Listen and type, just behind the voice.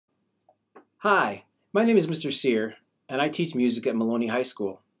Hi, my name is Mr. Sear, and I teach music at Maloney High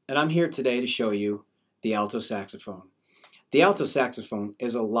School, and I'm here today to show you the alto saxophone. The alto saxophone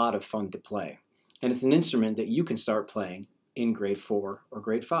is a lot of fun to play, and it's an instrument that you can start playing in grade 4 or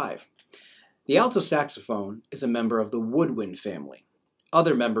grade 5. The alto saxophone is a member of the woodwind family.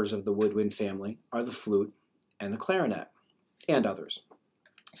 Other members of the woodwind family are the flute and the clarinet, and others.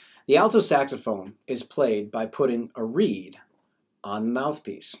 The alto saxophone is played by putting a reed on the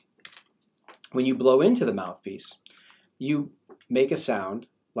mouthpiece. When you blow into the mouthpiece, you make a sound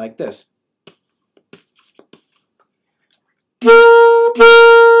like this.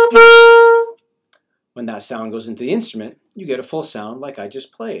 When that sound goes into the instrument, you get a full sound like I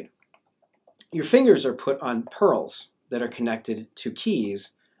just played. Your fingers are put on pearls that are connected to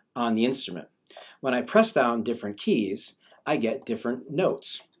keys on the instrument. When I press down different keys, I get different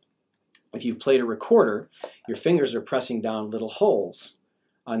notes. If you've played a recorder, your fingers are pressing down little holes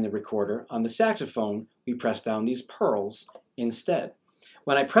on the recorder. On the saxophone, we press down these pearls instead.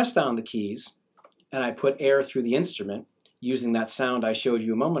 When I press down the keys and I put air through the instrument, using that sound I showed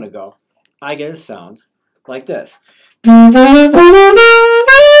you a moment ago, I get a sound like this.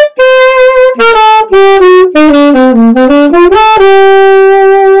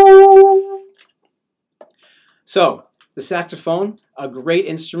 So, the saxophone, a great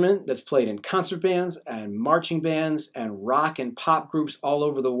instrument that's played in concert bands and marching bands and rock and pop groups all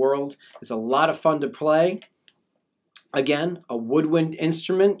over the world. It's a lot of fun to play. Again, a woodwind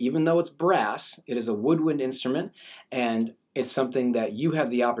instrument, even though it's brass, it is a woodwind instrument, and it's something that you have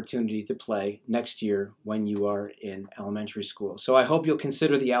the opportunity to play next year when you are in elementary school. So I hope you'll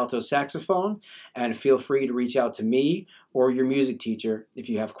consider the alto saxophone, and feel free to reach out to me or your music teacher if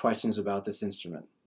you have questions about this instrument.